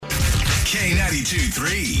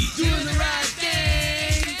K92.3. Doing the right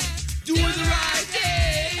thing. Doing the right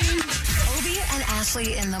thing. Obie and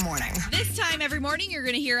Ashley in the morning. This time every morning, you're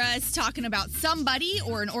going to hear us talking about somebody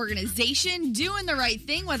or an organization doing the right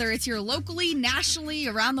thing, whether it's here locally, nationally,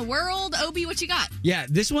 around the world. Obie, what you got? Yeah,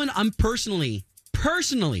 this one I'm personally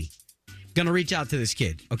going to reach out to this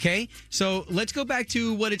kid, okay? So let's go back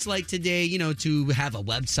to what it's like today, to have a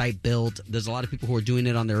website built. There's a lot of people who are doing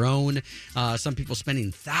it on their own. Some people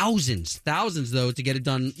spending thousands, though, to get it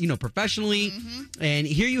done, professionally. Mm-hmm. And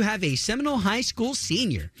here you have a Seminole High School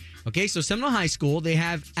senior. Okay, so Seminole High School, they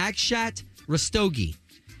have Akshat Rastogi.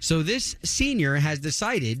 So this senior has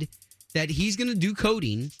decided that he's going to do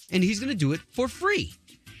coding, and he's going to do it for free.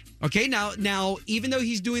 Okay, now, even though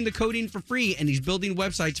he's doing the coding for free and he's building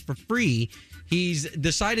websites for free, he's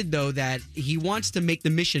decided, though, that he wants to make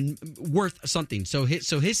the mission worth something. So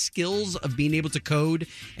his skills of being able to code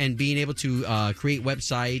and being able to create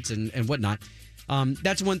websites and whatnot,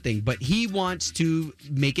 that's one thing. But he wants to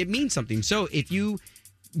make it mean something. So if you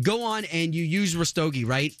go on and you use Rastogi,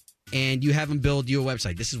 right, and you have him build you a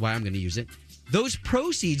website, this is why I'm going to use it. Those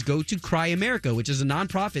proceeds go to Cry America, which is a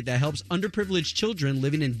nonprofit that helps underprivileged children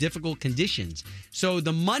living in difficult conditions. So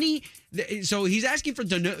the money, so he's asking for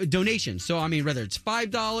donations. So, whether it's $5,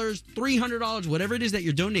 $300, whatever it is that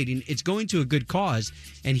you're donating, it's going to a good cause.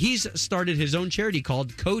 And he's started his own charity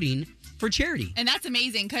called Coding for Charity. And that's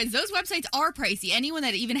amazing because those websites are pricey. Anyone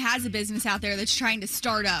that even has a business out there that's trying to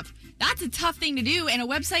start up, that's a tough thing to do. And a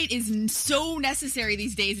website is so necessary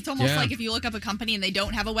these days. It's almost like if you look up a company and they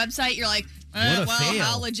don't have a website, you're like,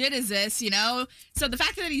 how legit is this, So the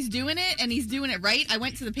fact that he's doing it and he's doing it right, I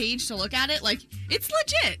went to the page to look at it, it's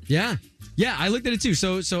legit. Yeah. Yeah, I looked at it too.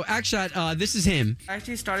 So Akshat, this is him. I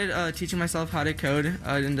actually started teaching myself how to code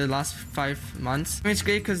in the last 5 months. It's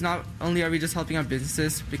great because not only are we just helping out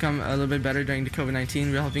businesses become a little bit better during the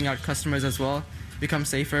COVID-19, we're helping out customers as well become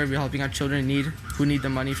safer. We're helping out children who need the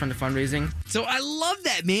money from the fundraising. So I love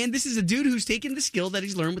that, man. This is a dude who's taken the skill that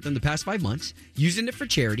he's learned within the past 5 months, using it for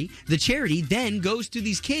charity. The charity then goes to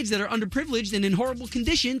these kids that are underprivileged and in horrible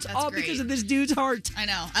conditions, because of this dude's heart. I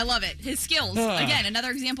know. I love it. His skills. Again,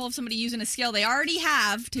 another example of somebody using a skill they already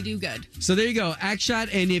have to do good. So there you go,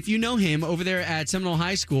 Akshat. And if you know him over there at Seminole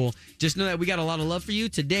High School, just know that we got a lot of love for you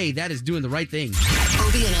today. That is doing the right thing.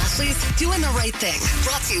 Obie and Ashley's Doing the Right Thing.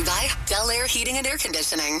 Brought to you by Bel Air Heating and Air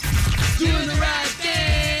Conditioning. Doing the right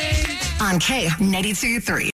thing. On K92.3.